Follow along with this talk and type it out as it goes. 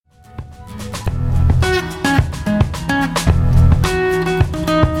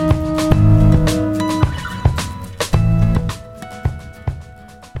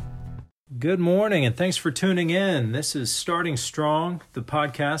Good morning, and thanks for tuning in. This is Starting Strong, the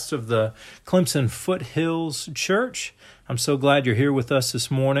podcast of the Clemson Foothills Church. I'm so glad you're here with us this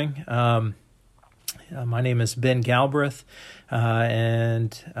morning. My name is Ben Galbraith,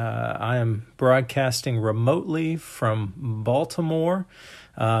 and I am broadcasting remotely from Baltimore.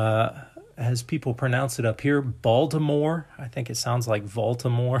 As people pronounce it up here, Baltimore. I think it sounds like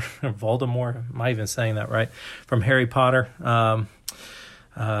Baltimore. Voldemort. Am I even saying that right? From Harry Potter.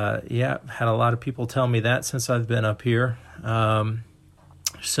 Had a lot of people tell me that since I've been up here.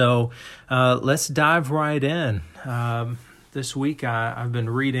 So let's dive right in. This week I've been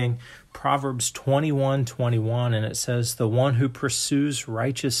reading Proverbs 21:21, and it says, "The one who pursues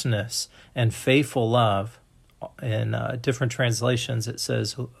righteousness and faithful love," in different translations it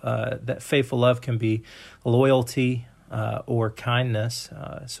says that faithful love can be loyalty or kindness.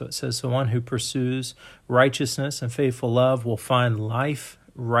 So it says, "The one who pursues righteousness and faithful love will find life,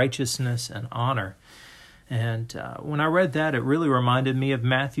 righteousness, and honor." And when I read that, it really reminded me of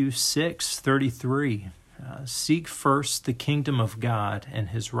Matthew 6:33. "Seek first the kingdom of God and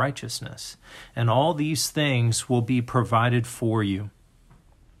his righteousness, and all these things will be provided for you."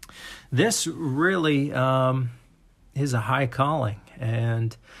 This really is a high calling.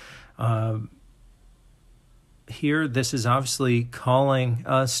 And here, this is obviously calling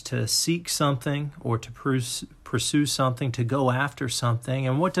us to seek something or to pursue something, to go after something.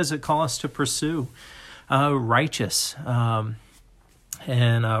 And what does it call us to pursue? Righteous.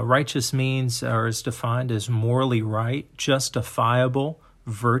 Righteous means, or is defined as morally right, justifiable,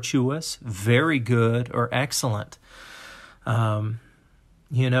 virtuous, very good, or excellent. God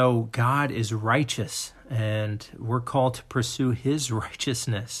is righteous, and we're called to pursue his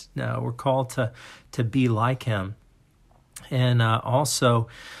righteousness. We're called to be like him. And also,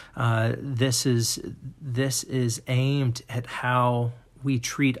 this is aimed at how we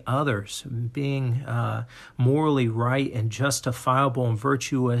treat others, being morally right and justifiable and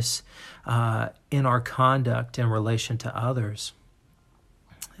virtuous in our conduct in relation to others.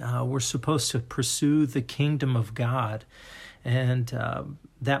 We're supposed to pursue the kingdom of God. And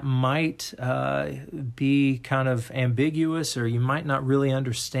that might be kind of ambiguous, or you might not really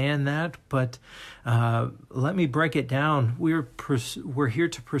understand that, but let me break it down. We're here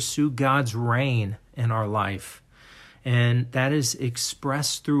to pursue God's reign in our life, and that is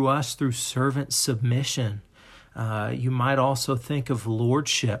expressed through us through servant submission. You might also think of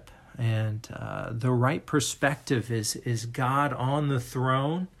lordship, and the right perspective is God on the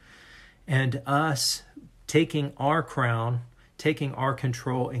throne, and us taking our crown, taking our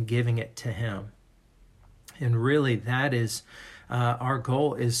control and giving it to him. And really that is our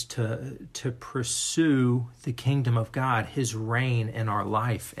goal, is to pursue the kingdom of God, his reign in our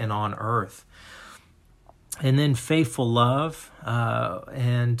life and on earth. And then faithful love.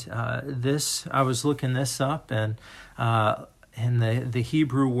 This, I was looking this up, and the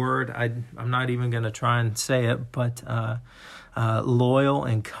Hebrew word, I'm not even going to try and say it, but loyal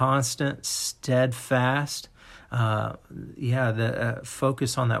and constant, steadfast. The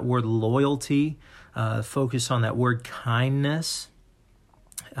focus on that word loyalty, focus on that word kindness,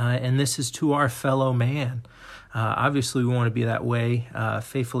 and this is to our fellow man. Obviously, we want to be that way,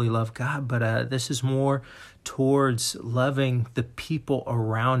 faithfully love God, but this is more towards loving the people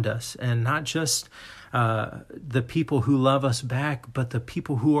around us, and not just the people who love us back, but the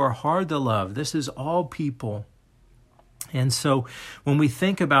people who are hard to love. This is all people. And so when we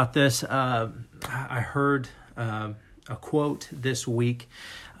think about this, I heard a quote this week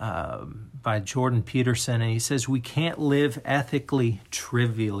by Jordan Peterson, and he says, "We can't live ethically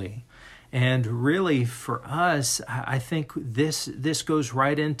trivially." And really, for us, I think this goes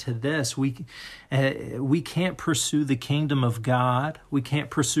right into this. We can't pursue the kingdom of God. We can't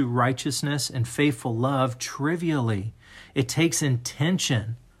pursue righteousness and faithful love trivially. It takes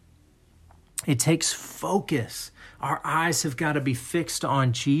intention. It takes focus. Our eyes have got to be fixed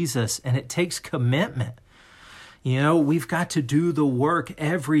on Jesus, and it takes commitment. We've got to do the work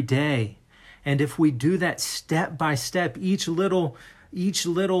every day. And if we do that step by step, each little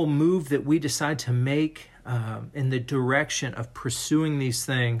move that we decide to make in the direction of pursuing these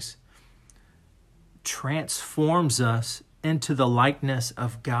things transforms us into the likeness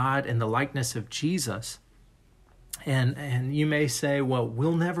of God and the likeness of Jesus. And you may say, well,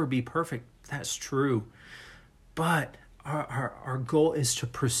 we'll never be perfect. That's true. But our goal is to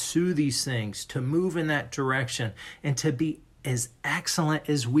pursue these things, to move in that direction, and to be as excellent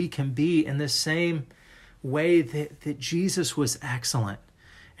as we can be in the same way that Jesus was excellent,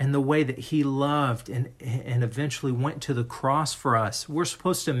 and the way that he loved and eventually went to the cross for us. We're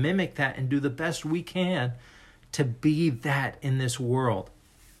supposed to mimic that and do the best we can to be that in this world.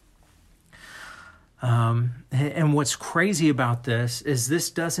 And what's crazy about this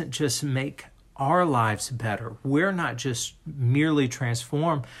doesn't just make our lives better. We're not just merely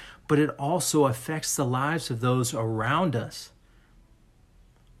transformed, but it also affects the lives of those around us.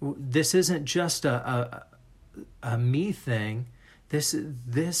 This isn't just a me thing.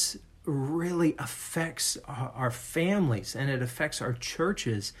 This really affects our families, and it affects our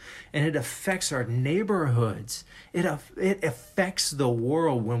churches, and it affects our neighborhoods. It affects the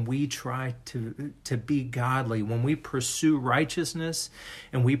world when we try to be godly, when we pursue righteousness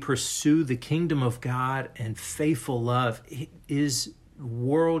and we pursue the kingdom of God and faithful love. It is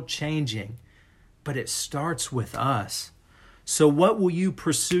world changing, but it starts with us. So what will you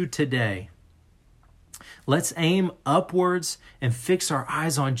pursue today? Let's aim upwards and fix our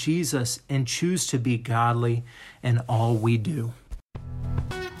eyes on Jesus and choose to be godly in all we do.